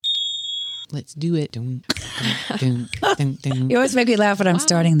Let's do it. Dun, dun, dun, dun. You always make me laugh when I'm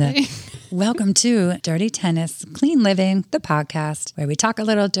starting that. Welcome to Dirty Tennis, Clean Living, the podcast, where we talk a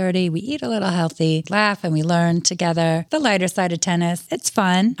little dirty, we eat a little healthy, laugh, and we learn together the lighter side of tennis. It's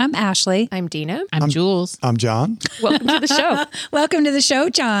fun. I'm Ashley. I'm Dina. I'm Jules. I'm John. Welcome to the show. Welcome to the show,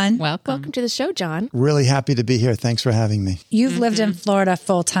 John. Welcome to the show, John. Really happy to be here. Thanks for having me. You've lived in Florida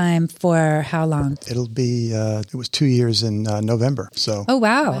full time for how long? It'll be, it was 2 years in November. So, Oh,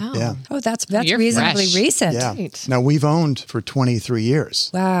 wow. yeah. Oh, that's You're reasonably fresh. recent. Yeah. Right. Now, we've owned for 23 years.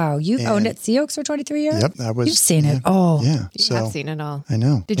 Wow. You've And- owned at Sea Oaks for 23 years? Yep. That was, You've seen it all. Yeah. I've seen it all. I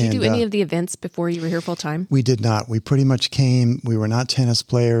know. Did you do And, any of the events before you were here full time? We did not. We pretty much came, we were not tennis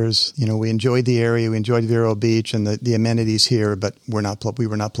players. You know, we enjoyed the area. We enjoyed Vero Beach and the amenities here, but we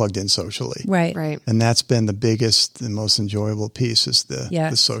were not plugged in socially. Right. Right. And that's been the biggest, the most enjoyable piece is the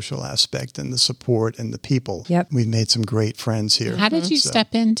Yes. social aspect and the support and the people. Yep. We've made some great friends here. How did you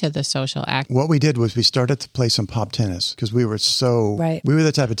step into the social act? What we did was we started to play some pop tennis because we were Right. we were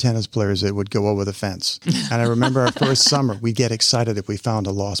the type of tennis players that would go over the fence. And I remember our first summer, we get excited if we found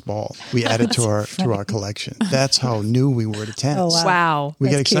a lost ball. We add it to our collection. That's how new we were to tennis. Oh, Wow. We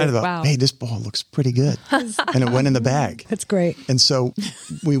get That's excited cute. about, Wow. hey, this ball looks pretty good. And it went in the bag. That's great. And so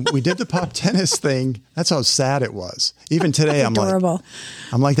we did the pop tennis thing. That's how sad it was. Even today, I'm Adorable.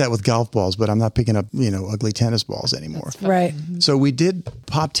 like that with golf balls, but I'm not picking up, ugly tennis balls anymore. Right. So we did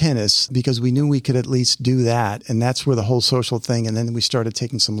pop tennis because we knew we could at least do that. And that's where the whole social thing. And then we started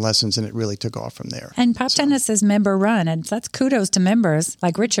taking some lessons and it really took off from there. And pop tennis is member run, and that's kudos to members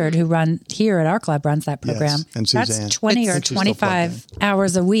like Richard, who run here at our club, runs that program. Yes, and That's Suzanne. 20 or She's still plugged 25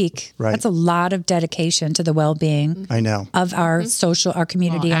 hours a week. Right. That's a lot of dedication to the well-being I know. of our our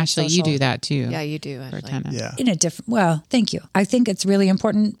community. Well, and Ashley, you social- do that too. Yeah, you do. For Ashley. tennis. Yeah. in a different, well, thank you. I think it's really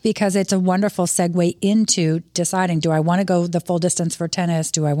important because it's a wonderful segue into deciding, do I want to go the full distance for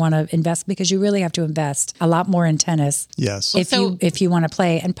tennis? Do I want to invest? Because you really have to invest a lot more in tennis Yes. if you want to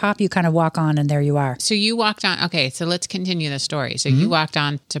play. And pop, you kind of walk on and there you are. So you walked on. Okay, so let's continue the story. So you walked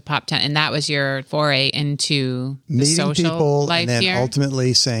on to pop tennis, and that was your foray into the Meeting social people life and then here.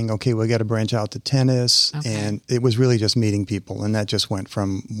 ultimately saying, okay, we got to branch out to tennis. Okay. And it was really just meeting people. And that just went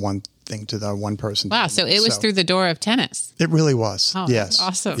from one thing to the one person. Wow, so it was through the door of tennis. It really was. Oh, yes. that's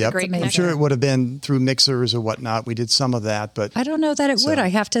awesome. Yep. Great I'm connection. sure it would have been through mixers or whatnot. We did some of that, but I don't know that it would. I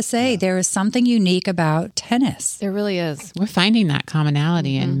have to say, there is something unique about tennis. There really is. We're finding that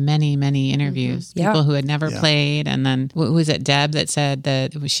commonality in many, many interviews. Yeah. People who had never Yeah. played, and then was it Deb that said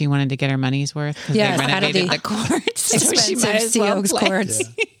that she wanted to get her money's worth because Yes, they out of renovated the the courts, so she Expensive might as Sea well Oaks play. courts.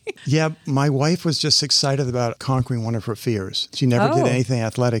 yeah, my wife was just excited about conquering one of her fears. She never did Oh. anything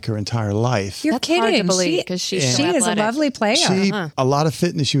athletic her entire life. You're That's kidding. hard to believe because she's so she is a athletic. lovely player. She a lot of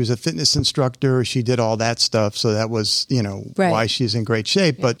fitness. She was a fitness instructor. She did all that stuff. So that was, Right. why she's in great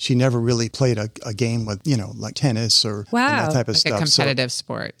shape. But she never really played a game with, like tennis or and Wow. that type of Like stuff. a competitive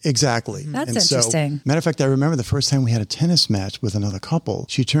sport. Exactly. That's And so, interesting. matter of fact, I remember the first time we had a tennis match with another couple.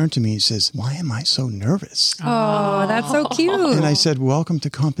 She turned to me and says, "Why am I so nervous?" Oh, that's so cute. And I said, "Welcome to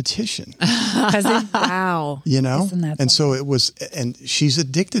competition." Wow. Isn't that And so it was, and she's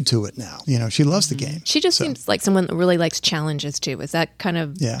addicted to it now. She loves the game. She just seems like someone that really likes challenges too. Is that kind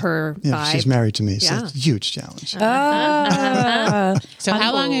of her Yeah, vibe? she's married to me, so Yeah. it's a huge challenge. So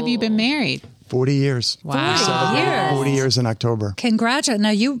how long have you been married? 40 years. Wow. Celebrating 40 years in October. Congratulations.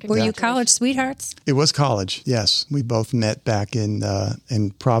 Now, were you college sweethearts? It was college, yes. We both met back in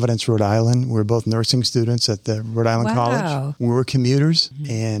Providence, Rhode Island. We were both nursing students at the Rhode Island Wow. College. We were commuters,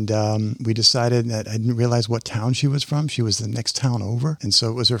 and we decided that I didn't realize what town she was from. She was the next town over, and so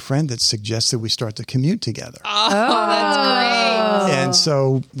it was her friend that suggested we start to commute together. Oh, that's great. And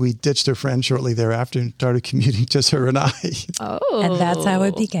so we ditched her friend shortly thereafter and started commuting, just her and I. Oh. And that's how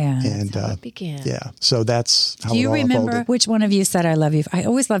it began. And How it began. yeah, so that's how Do you it all remember unfolded. which one of you said I love you? I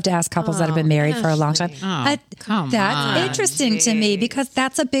always love to ask couples that have been married for a long time. Oh, come that's on. interesting to me because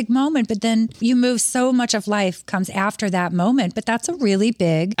that's a big moment. But then you move, so much of life comes after that moment. But that's a really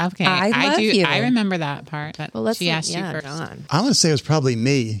big, Okay, I love do. you. I remember that part. But Well, let's she asked you first. John. I want to say it was probably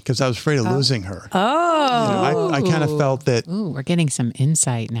me because I was afraid of losing her. Oh. I kind of felt that Ooh, we're getting some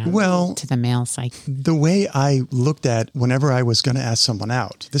insight now. Well- to the male psyche. the way I looked at whenever I was going to ask someone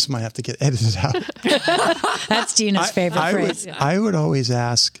out, this might have to get edited out. That's Gina's favorite phrase. I would always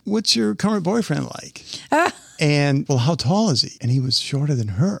ask, what's your current boyfriend like? And, well, how tall is he? And he was shorter than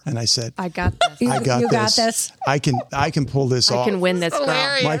her. And I said, I got this. I got You this. got this. I can pull this I off. can win this girl.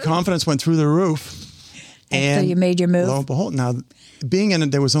 hilarious. My confidence went through the roof. And so you made your move? Lo and behold, now being in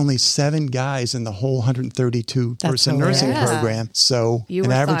it, there was only 7 guys in the whole 132 person nursing program. So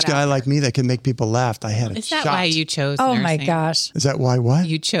an average guy like me that can make people laugh, I had a shot. Is that why you chose nursing? nursing? My gosh. Is that why what?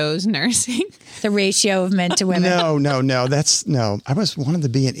 You chose nursing? The ratio of men to women. No. I wanted to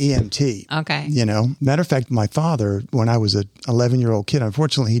be an EMT. Okay. Matter of fact, my father, when I was an 11-year-old kid,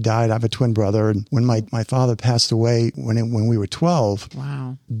 unfortunately he died. I have a twin brother. And when my father passed away when we were 12,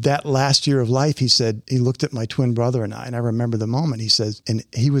 wow, that last year of life, he said, he looked at my twin brother and I remember the moment. He says, and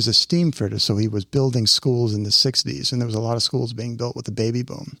he was a steam fitter, so he was building schools in the 60s, and there was a lot of schools being built with the baby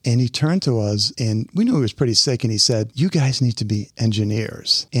boom. And he turned to us, and we knew he was pretty sick, and he said, you guys need to be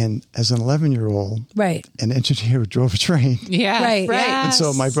engineers. And as an 11-year-old, right, an engineer who drove a train. Yeah, right. And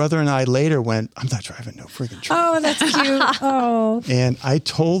so my brother and I later went, I'm not driving no freaking train. Oh, that's cute. Oh. And I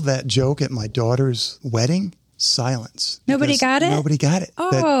told that joke at my daughter's wedding. Silence. Nobody got it? Nobody got it.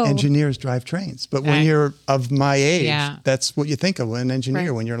 Oh. That engineers drive trains. But when you're of my age, that's what you think of an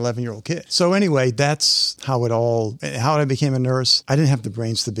engineer when you're an 11-year-old kid. So anyway, that's how I became a nurse. I didn't have the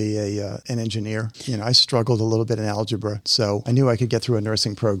brains to be an engineer. I struggled a little bit in algebra. So I knew I could get through a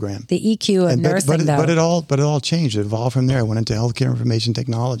nursing program. The EQ of nursing, though. But it all changed. It evolved from there. I went into healthcare information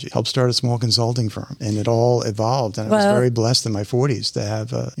technology, helped start a small consulting firm, and it all evolved. And I was very blessed in my 40s to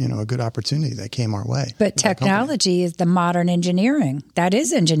have a good opportunity that came our way. But technology is the modern engineering. That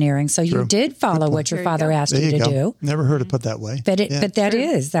is engineering. So you did follow what your father asked you to do. Never heard it put that way. But that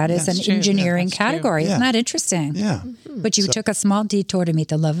is an engineering category. Isn't that interesting? Yeah. Mm-hmm. But you took a small detour to meet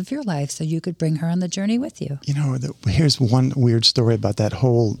the love of your life so you could bring her on the journey with you. Here's one weird story about that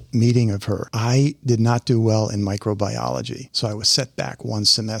whole meeting of her. I did not do well in microbiology. So I was set back one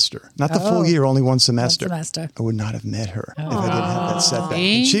semester. Not the full year, only one semester. I would not have met her if I didn't have that setback.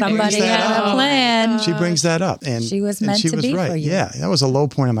 And she Somebody had a plan. She brings that up. And she was meant to be for you. Yeah, that was a low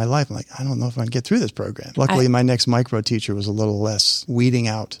point in my life. I'm like, I don't know if I can get through this program. Luckily, my next micro teacher was a little less weeding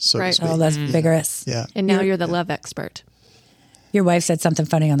out, so to speak. Oh, that's vigorous. Yeah. And now you're the love expert. Your wife said something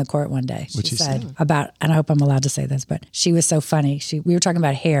funny on the court one day. She said about, and I hope I'm allowed to say this, but she was so funny. We were talking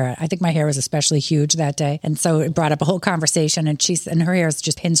about hair. I think my hair was especially huge that day. And so it brought up a whole conversation, and her hair is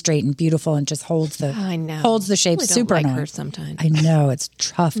just pin straight and beautiful and just holds the shape super like nice. Her sometimes. I know, it's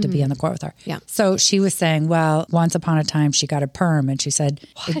tough to be on the court with her. Yeah. So she was saying, well, once upon a time she got a perm, and she said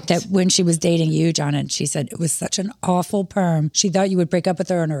that when she was dating you, John, and she said it was such an awful perm. She thought you would break up with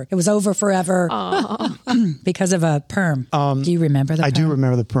her and it was over forever because of a perm. Do you remember that? I do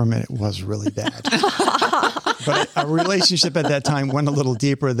remember the perm, and it was really bad. But a relationship at that time went a little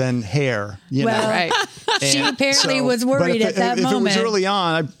deeper than hair. Right. She apparently was worried at that moment. If it was early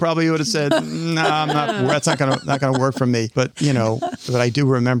on, I probably would have said, "No, I'm not. That's not going to work for me." But but I do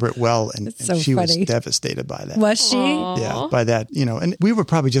remember it well, and she was devastated by that. Was she? Yeah, by that. And we were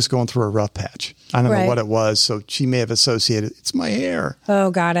probably just going through a rough patch. I don't know what it was, so she may have associated it's my hair.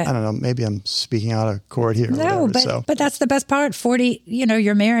 Oh, got it. I don't know. Maybe I'm speaking out of court here. No, but that's the best part. 40.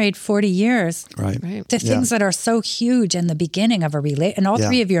 You're married 40 years. Right. The things that are so huge in the beginning of a relationship, and all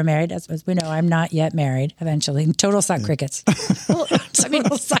three of you are married, as we know. I'm not yet married. Eventually, total crickets. Well,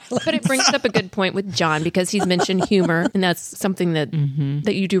 but it brings up a good point with John, because he's mentioned humor, and that's something that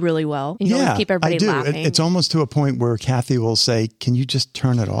you do really well. You always keep everybody laughing. It's almost to a point where Kathy will say, "Can you just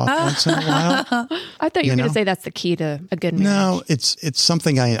turn it off once in a while?" I thought you were going to say that's the key to a good marriage. No, it's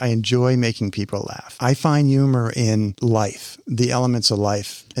something I enjoy, making people laugh. I find humor in life, the elements of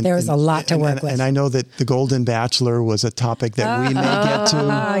life. There's a lot to work with. And I know that the Golden Bachelor was a topic that we may get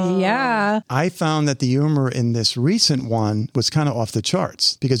to. Yeah. I found that the humor in this recent one was kind of off the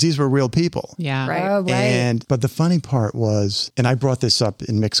charts, because these were real people. Yeah. Right. Oh, right. But the funny part was, and I brought this up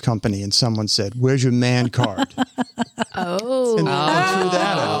in mixed company, and someone said, "Where's your man card?" And I threw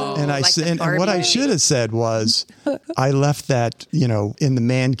that out. And I said, and what I should have said was, I left that, in the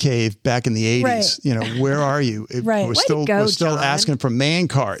man cave back in the 80s. Right. Where are you? Right. We're still asking for man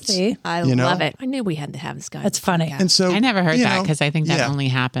cards. See? I love it. I knew we had to have this guy. That's funny. And so I never heard that, because I think that only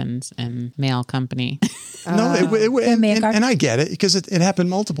happens in male company. No, and I get it, because it happened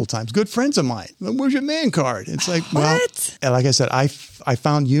multiple times. Good friends of mine. Where's your man card? It's like, what? And like I said, I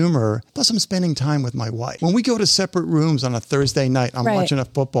found humor. Plus, I'm spending time with my wife. When we go to separate rooms on a Thursday night, I'm watching a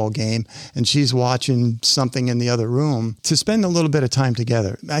football game, and she's watching something in the other room. room to spend a little bit of time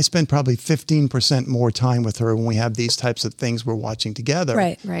together. I spend probably 15% more time with her when we have these types of things we're watching together.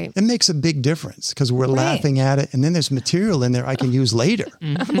 Right. It makes a big difference because we're laughing at it, and then there's material in there I can use later.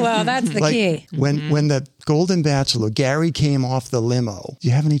 Well, that's the key. When the Golden Bachelor, Gary came off the limo, do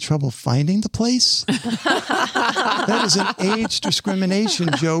you have any trouble finding the place? That is an age discrimination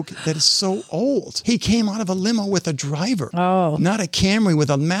joke that is so old. He came out of a limo with a driver, not a Camry with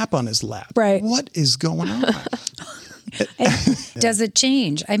a map on his lap. Right. What is going on? Does it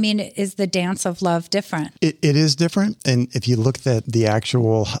change? I mean, is the dance of love different? It is different. And if you look at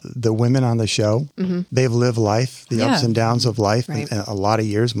the women on the show, they've lived life, the ups and downs of life, in a lot of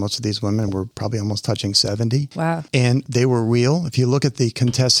years. Most of these women were probably almost touching 70. Wow. And they were real. If you look at the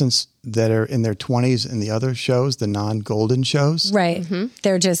contestants that are in their 20s in the other shows, the non-golden shows. Right.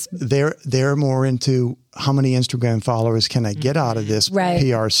 They're just... They're more into how many Instagram followers can I get out of this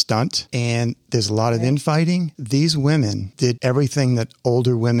PR stunt? And there's a lot of infighting. These women did everything that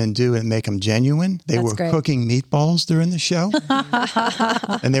older women do and make them genuine. They were cooking meatballs during the show.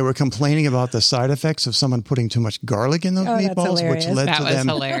 And they were complaining about the side effects of someone putting too much garlic in those meatballs, which led to them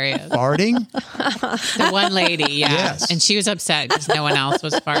farting. The one lady, Yes. And she was upset because no one else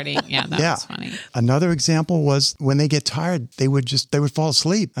was farting. Yeah, that was funny. Another example was when they get tired, they would fall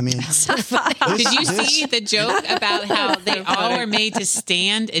asleep. I mean, did you see the joke about how they all were made to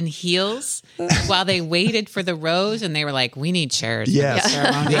stand in heels while they waited for the rose, and they were like, "We need chairs." Yes.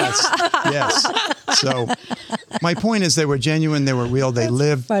 So my point is, they were genuine. They were real. They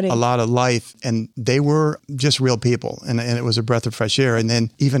lived a lot of life, and they were just real people. And it was a breath of fresh air. And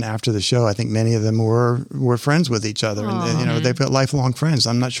then even after the show, I think many of them were friends with each other, and they've got lifelong friends.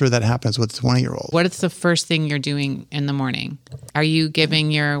 I'm not sure that happens with a 20-year-old. What is the first thing you're doing in the morning? Are you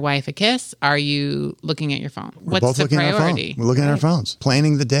giving your wife a kiss? Are you looking at your phone? What's the priority? We're looking at our phones,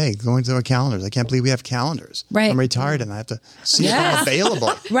 planning the day, going to our calendars. I can't believe we have calendars. Right. I'm retired and I have to see if I'm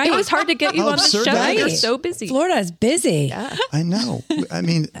available. Right. It was hard to get you on the show. You're so busy. Florida is busy. Yeah. I know. I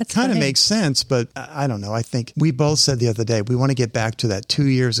mean, it kind of makes sense, but I don't know. I think we both said the other day, we want to get back to that 2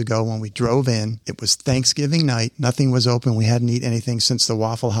 years ago when we drove in. It was Thanksgiving night. Nothing was open. We hadn't eaten anything since the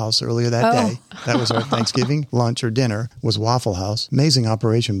Waffle House earlier that day. That was our Thanksgiving lunch or dinner was Waffle House. Amazing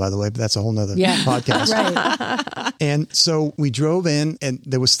operation, by the way, but that's a whole nother podcast. Right. And so we drove in and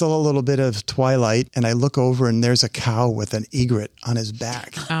there was still a little bit of twilight, and I look over and there's a cow with an egret on his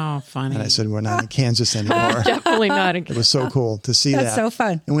back. Oh, funny. And I said, we're not in Kansas anymore. Definitely not. It was so cool to see that. That's so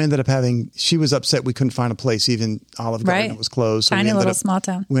fun. And we ended up she was upset we couldn't find a place, even Olive Garden was closed. So Tiny little small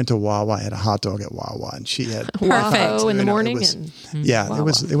town. We went to Wawa, had a hot dog at Wawa, and she had Perfect. In the morning.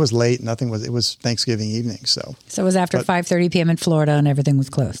 It was late. It was Thanksgiving evening. So it was after 5:30 p.m. in Florida and everything was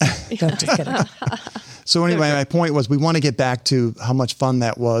closed. Just kidding. So anyway, my point was we want to get back to how much fun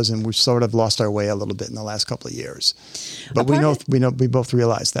that was, and we've sort of lost our way a little bit in the last couple of years. But we both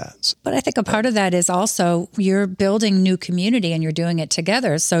realize that. But I think a part of that is also you're building new community and you're doing it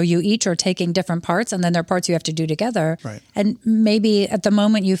together. So you each are taking different parts, and then there are parts you have to do together. Right. And maybe at the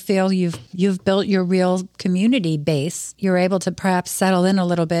moment you feel you've built your real community base, you're able to perhaps settle in a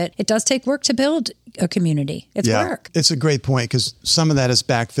little bit. It does take work to build a community. It's work. It's a great point because some of that is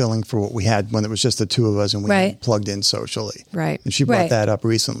backfilling for what we had when it was just the two of us and we plugged in socially. Right. And she brought that up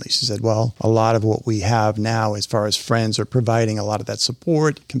recently. She said, well, a lot of what we have now as far as friends are providing a lot of that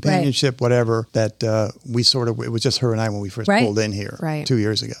support, companionship, whatever, that it was just her and I when we first pulled in here 2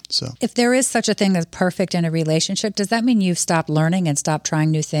 years ago. So if there is such a thing as perfect in a relationship, does that mean you've stopped learning and stopped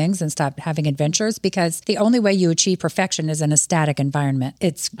trying new things and stopped having adventures? Because the only way you achieve perfection is in a static environment.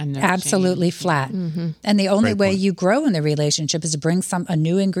 It's absolutely flat. Mm-hmm. And the only way you grow in the relationship is to bring a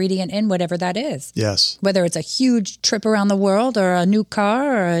new ingredient in, whatever that is. Yes. Whether it's a huge trip around the world or a new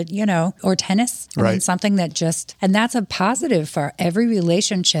car or tennis. I mean, something that and that's a positive for every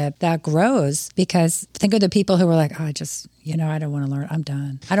relationship that grows, because think of the people who were like, oh, I don't want to learn. I'm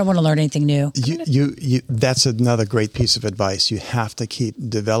done. I don't want to learn anything new. That's another great piece of advice. You have to keep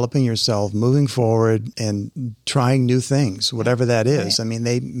developing yourself, moving forward, and trying new things, whatever that is. Right. I mean,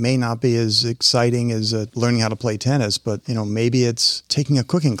 they may not be as exciting as learning how to play tennis, but maybe it's taking a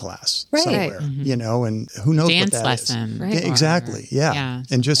cooking class somewhere. Mm-hmm. And who knows dance what that lesson, is. right? Yeah, exactly. Yeah.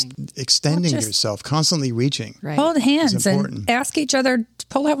 And just extending yourself, constantly reaching. Right. Hold hands and ask each other.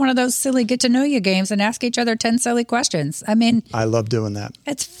 Pull out one of those silly get to know you games and ask each other 10 silly questions. I mean, I love doing that.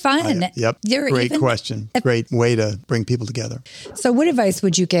 It's fun. Great question. Great way to bring people together. So what advice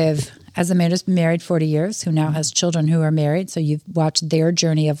would you give as a man who's been married 40 years, who now has children who are married? So you've watched their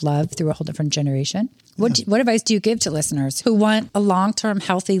journey of love through a whole different generation. What advice do you give to listeners who want a long-term,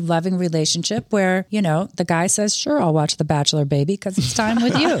 healthy, loving relationship where, the guy says, sure, I'll watch The Bachelor, baby, because it's time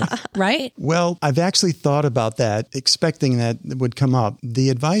with you, right? Well, I've actually thought about that, expecting that would come up. The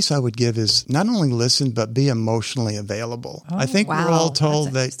advice I would give is not only listen, but be emotionally available. I think we're all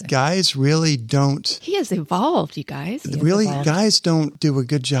told that guys really don't. He has evolved, you guys. Guys don't do a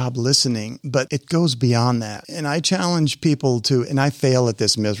good job listening, but it goes beyond that. And I challenge people to, and I fail at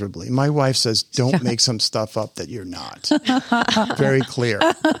this miserably. My wife says, don't make some stuff up that you're not. Very clear.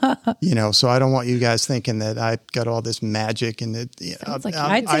 So I don't want you guys thinking that I've got all this magic and I'd say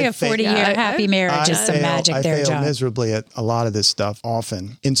a 40-year happy marriage is some magic there, John. I fail miserably at a lot of this stuff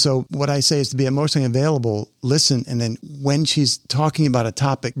often. And so what I say is to be emotionally available, listen, and then when she's talking about a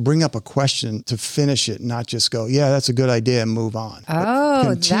topic, bring up a question to finish it, not just go, yeah, that's a good idea and move on.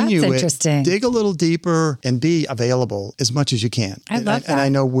 Oh, that's interesting. Dig a little deeper and be available as much as you can. I love that. And I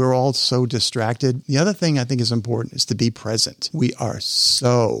know we're all so distracted. The other thing I think is important is to be present.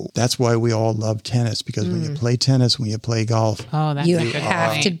 That's why we all love tennis, because when you play tennis, when you play golf, you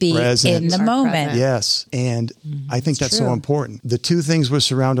have to be present. in the moment. Yes. And I think that's so important. The two things we're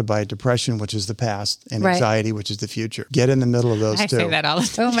surrounded by, depression, which is the past, and anxiety, which is the future. Get in the middle of those two. I say that all the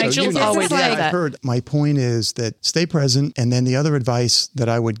time. Oh my Jules always does that. I've heard. My point is that stay present. And then the other advice that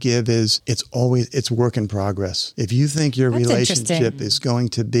I would give is it's work in progress. If you think your relationship is going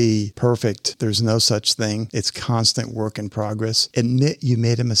to be perfect, there's no such thing. It's constant work in progress. Admit you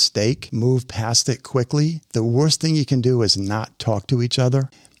made a mistake. Move past it quickly. The worst thing you can do is not talk to each other.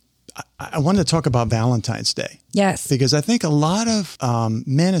 I wanted to talk about Valentine's Day. Yes. Because I think a lot of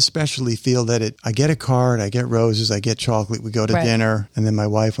men especially feel that I get a card, I get roses, I get chocolate, we go to dinner. And then my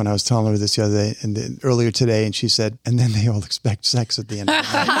wife, when I was telling her this the other day, earlier today, and she said, and then they all expect sex at the end of the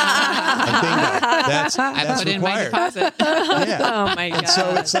night. That's I put required. in my deposit. Yeah. Oh my God. And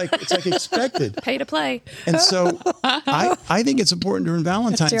so it's like expected. Pay to play. And so I think it's important during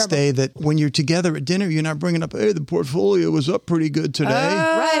Valentine's Day that when you're together at dinner, you're not bringing up, hey, the portfolio was up pretty good today.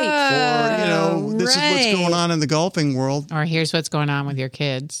 Or, this is what's going on in the golfing world. Or here's what's going on with your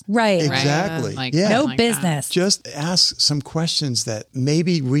kids. Right. Exactly. No business. Just ask some questions that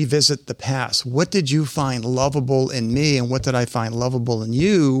maybe revisit the past. What did you find lovable in me, and what did I find lovable in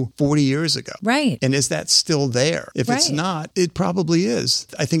you 40 years ago? Right. And is that still there? If it's not, it probably is.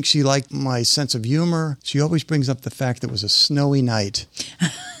 I think she liked my sense of humor. She always brings up the fact that it was a snowy night.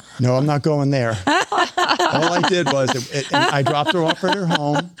 No, I'm not going there. All I did was I dropped her off at her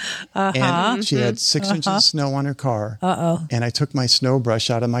home, and she had 6 inches of snow on her car. And I took my snow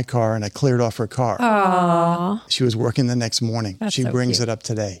brush out of my car and I cleared off her car. She was working the next morning. She brings it up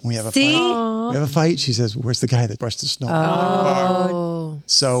today. We have a fight. We have a fight. She says, "Where's the guy that brushed the snow off my car?"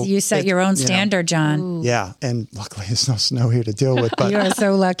 So you set your own standard, John. Yeah, and luckily there's no snow here to deal with. But you are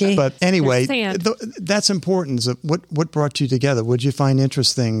so lucky. But anyway, that's important. So what brought you together? What did you find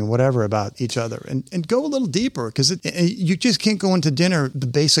interesting, whatever, about each other? And go a little deeper, because you just can't go into dinner the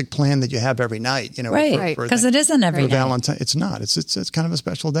basic plan that you have every night. Right? Because it isn't every night. Valentine, it's not. It's kind of a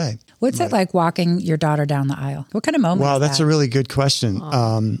special day. What's it like walking your daughter down the aisle? What kind of moment? Wow, is that's that? a really good question.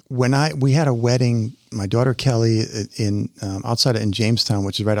 When we had a wedding, my daughter Kelly in Jamestown,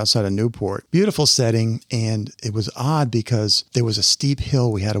 which is right outside of Newport. Beautiful setting, and it was odd because there was a steep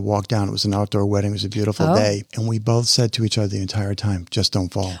hill we had to walk down. It was an outdoor wedding. It was a beautiful day, and we both said to each other the entire time, "Just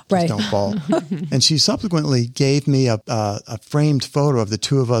don't fall, just don't fall." And she subsequently gave me a framed photo of the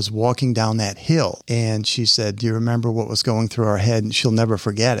two of us walking down that hill, and she said, "Do you remember what was going through our head?" And she'll never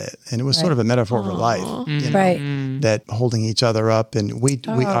forget it. And it was sort of a metaphor for life, that holding each other up, and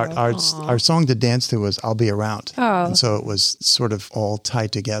our song to dance to was "I'll Be Around," and so it was sort of all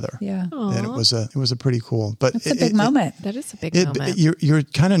tied together. Yeah, and it was a pretty cool. But it's a big moment. That is a big moment. You're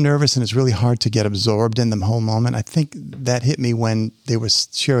kind of nervous, and it's really hard to get absorbed in the whole moment. I think that hit me when they were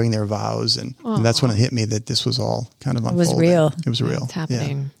sharing their vows, and that's when it hit me that this was all kind of unfolding. It was real. It was real. It's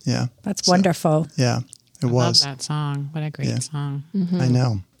happening. Yeah. That's wonderful. Yeah. It was. I love that song. What a great song. I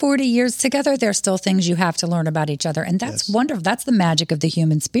know. 40 years together, there's still things you have to learn about each other. And that's wonderful. That's the magic of the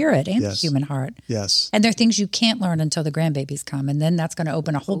human spirit and the human heart. Yes. And there are things you can't learn until the grandbabies come. And then that's going to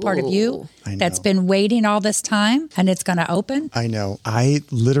open a whole part of you that's been waiting all this time, and it's going to open. I know. I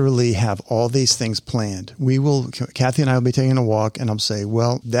literally have all these things planned. Kathy and I will be taking a walk, and I'll say,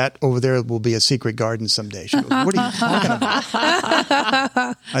 well, that over there will be a secret garden someday. She goes, what are you talking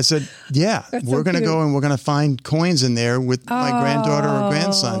about? I said, yeah, we're going to go and we're going to find coins in there with my granddaughter or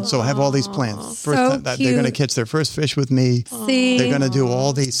grandson. son. So I have all these plans. First So time, they're going to catch their first fish with me. See? They're going to do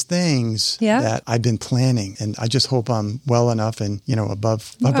all these things that I've been planning. And I just hope I'm well enough and,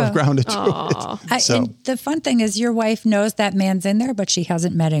 above ground to do it. And the fun thing is your wife knows that man's in there, but she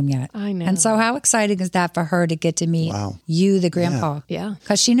hasn't met him yet. I know. And so how exciting is that for her to get to meet you, the grandpa? Yeah.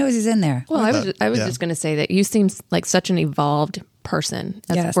 Because she knows he's in there. Well, I was just going to say that you seem like such an evolved person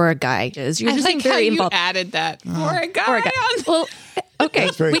for a guy. You're just like very how involved. You added that for a guy. Well, okay.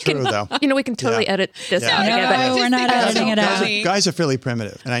 That's very true, though. We can totally edit this out No, together. we're not editing it out. Guys are fairly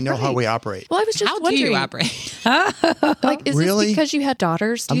primitive, and I know how we operate. Well, I was just How wondering. do you operate? Is Really? this because you had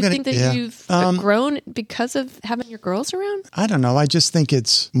daughters? Do you think that you've grown because of having your girls around? I don't know. I just think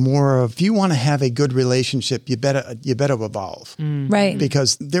it's more of, if you want to have a good relationship, you better evolve. Right.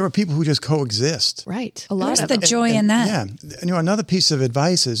 Because there are people who just coexist. Right. A There's lot of the them. joy in that. Yeah. Another piece of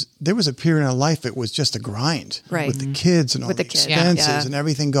advice is there was a period in life it was just a grind with the kids and all the expenses and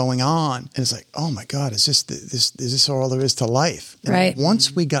everything going on. And it's like, oh my God, is this all there is to life? And right.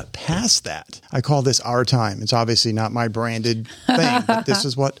 Once we got past that, I call this our time. It's obviously not my branded thing, but this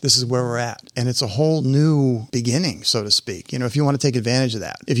is where we're at. And it's a whole new beginning, so to speak. If you want to take advantage of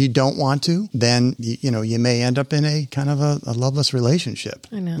that. If you don't want to, then you may end up in a kind of a loveless relationship,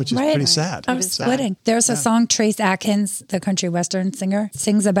 which is pretty sad. I'm splitting. There's a song, Trace Atkins, the country western singer,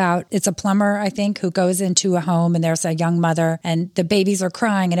 sings about, it's a plumber, I think, who goes into a home and there's a young mother and the babies are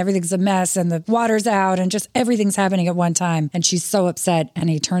crying and everything's a mess and the water's out and just everything's happening at one time. And she's so upset. And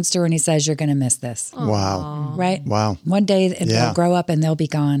he turns to her and he says, you're going to miss this. Wow. Right? Wow. One day they'll grow up and they'll be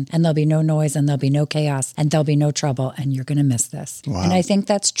gone and there'll be no noise and there'll be no chaos and there'll be no trouble and you're going to miss this. Wow. And I think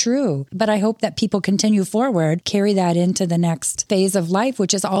that's true. But I hope that people continue forward, carry that into the next phase of life,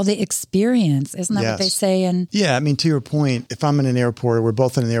 which is all the experience. Isn't that what they say? And yeah, I mean, to your point, if I'm in an airport or we're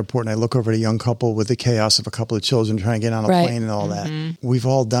both in an airport and I look over at a young couple with the chaos of a couple of children trying to get on a plane and all that, we've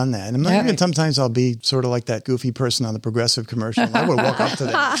all done that. And even sometimes I'll be sort of like that goofy person on the Progressive commercial. And I would walk up to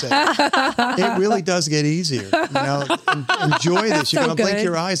them and say, it really does get easier. Enjoy this. You're going to blink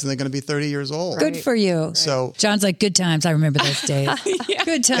your eyes and they're going to be 30 years old. Good for you. So John's like, good times. I remember those days.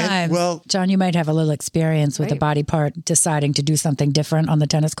 Good times. Well, John, you might have a little experience with a body part deciding to do something different on the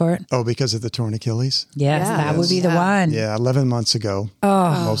tennis court. Oh, because of the torn Achilles? Yes, that would be the one. Yeah, 11 months ago.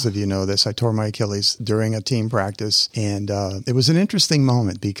 Most of you know this. I tore my Achilles during a team practice. And it was an interesting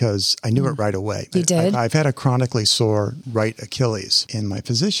moment because I knew it right away. You did? I've had a chronically sore right Achilles. And my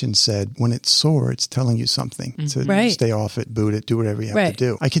physician said, when it's sore, it's telling you something. To stay off it, boot it, do whatever you have to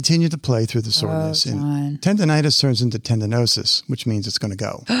do. I continued to play through the soreness. And tendonitis turns into tendinosis, which means it's going to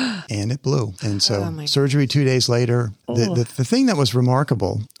go. And it blew. And so surgery 2 days later. The thing that was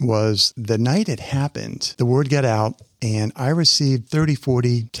remarkable was the night it happened, the word got out. And I received 30,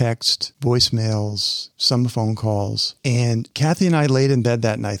 40 texts, voicemails, some phone calls. And Kathy and I laid in bed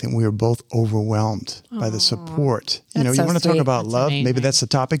that night and we were both overwhelmed by the support. You want to talk about love? amazing. Maybe that's the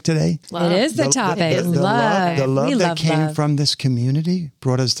topic today. It is the topic. Love. The love We that love came love. from this community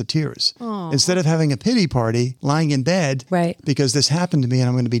brought us to tears. Instead of having a pity party, lying in bed, because this happened to me and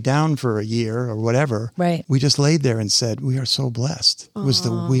I'm going to be down for a year or whatever, we just laid there and said, we are so blessed. It was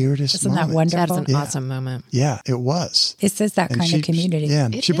the weirdest moment. Isn't that wonderful? That's an awesome moment. Yeah, it was. It's just that kind of community. Yeah,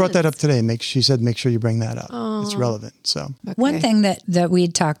 she brought that up today. She said, make sure you bring that up. It's relevant. So one thing that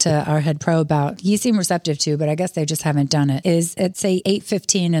we'd talked to our head pro about, you seem receptive to, but I guess they just haven't done it, is at say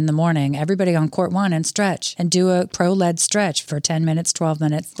 8:15 in the morning, everybody on court one and stretch and do a pro-led stretch for 10 minutes, 12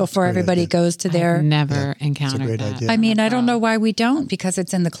 minutes before everybody goes to their... I've never encountered great that. idea. I mean, I don't know why we don't, because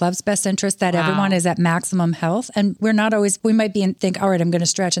it's in the club's best interest that everyone is at maximum health. And we're not always, we might be and think, all right, I'm going to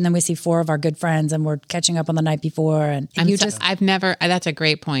stretch. And then we see 4 of our good friends and we're catching up on the night before. And I've never, that's a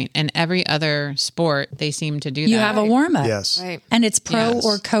great point. In every other sport, they seem to do that. You have a warm up. Yes. Right. And it's pro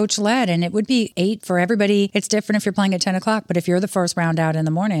or coach led. And it would be 8 for everybody. It's different if you're playing at 10 o'clock, but if you're the first round out in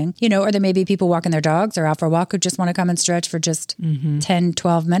the morning, or there may be people walking their dogs or out for a walk who just want to come and stretch for just 10,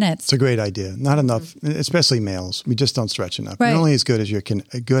 12 minutes. It's a great idea. Not enough, especially males. We just don't stretch enough. Right. You're only as good as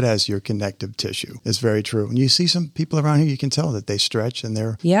your connective tissue. It's very true. And you see some people around here, you can tell that they stretch and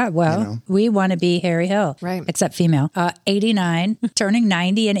they're... Yeah, well, we want to be Harry Hill. Right. Except female. 89, turning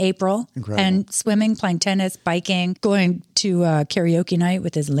 90 in April. Incredible. And swimming, playing tennis, biking, going to karaoke night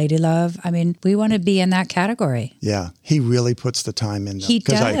with his lady love. I mean, we want to be in that category. Yeah. He really puts the time in. He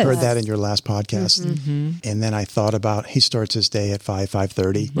Because I does. heard that in your last podcast. And then I thought about, he starts his day at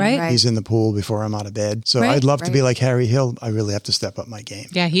 5:30. Right. He's in the pool before I'm out of bed. So Right. I'd love to be like Harry Hill. I really have to step up my game.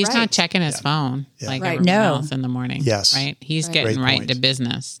 Yeah, he's not checking his phone like everyone else in the morning. Yes. Right? He's getting Great right point. into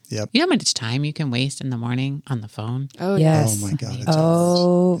business. Yep. You know how much time you can waste in the morning on the phone? Oh, Yes. Oh my God. It's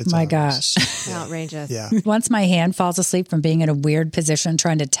Oh hours. It's my hours. gosh. outrageous. Yeah. Once my hand falls asleep from being in a weird position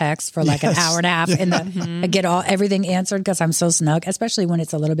trying to text for like an hour and a half and I get everything answered because I'm so snug, especially when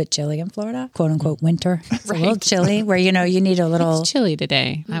it's a little bit chilly in Florida, quote unquote winter. It's a little chilly where, you need a little... It's chilly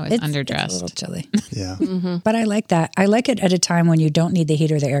today. I was underdressed. It's a little chilly. Yeah. But I like that. I like it at a time when you don't need the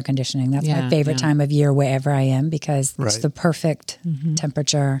heat or the air conditioning. That's my favorite time of year wherever I am because it's the perfect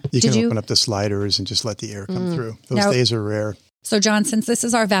temperature. You can open up the sliders and just let the air come through. Those days are rare. So, John, since this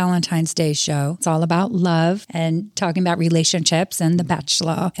is our Valentine's Day show, it's all about love and talking about relationships and the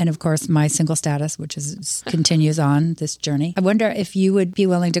bachelor. And, of course, my single status, which continues on this journey. I wonder if you would be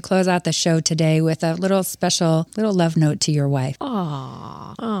willing to close out the show today with a little special love note to your wife.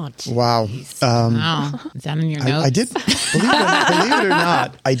 Oh, geez. Wow. Wow. Is that in your notes? I did, believe it or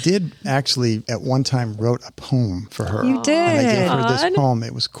not, I did actually at one time wrote a poem for her. You did. And I gave her this poem.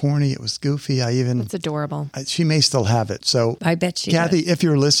 It was corny. It was goofy. It's adorable. She may still have it. So I bet she Kathy, does. if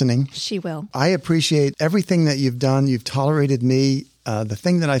you're listening, She will. I appreciate everything that you've done. You've tolerated me. The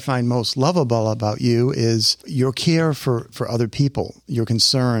thing that I find most lovable about you is your care for other people, your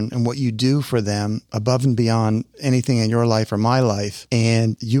concern and what you do for them above and beyond anything in your life or my life.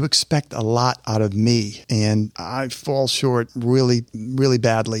 And you expect a lot out of me. And I fall short really, really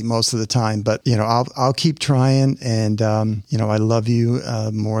badly most of the time. But, I'll keep trying. And, I love you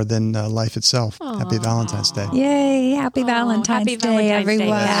more than life itself. Happy Valentine's Day. Yay. Happy Valentine's happy Day, Valentine's Day,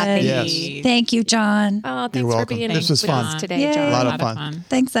 everyone. Kathy. Yes. Thank you, John. Oh, thanks You're for welcome. being This was with fun. us today, Yay. John. A lot of of fun. fun.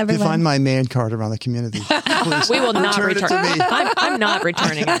 Thanks, If you everyone. find my man card around the community, please We will not return it return. to me. I'm not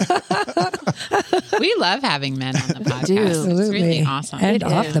returning it. We love having men on the podcast. do. It's Absolutely. really awesome. And It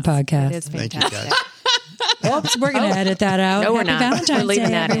off is. the podcast. It is Thank you, fantastic. guys. Oops, we're going to edit that out. No, we're Happy not. Valentine's We're leaving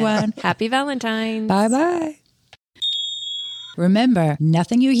Day, that everyone. in. Happy Valentine's. Bye-bye. Remember,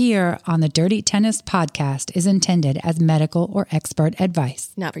 nothing you hear on the Dirty Tennis podcast is intended as medical or expert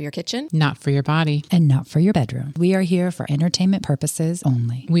advice, Not for your kitchen. Not for your body. and not for your bedroom. We are here for entertainment purposes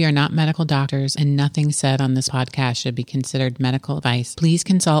only. We are not medical doctors, and nothing said on this podcast should be considered medical advice. Please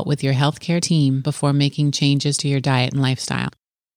consult with your healthcare team before making changes to your diet and lifestyle.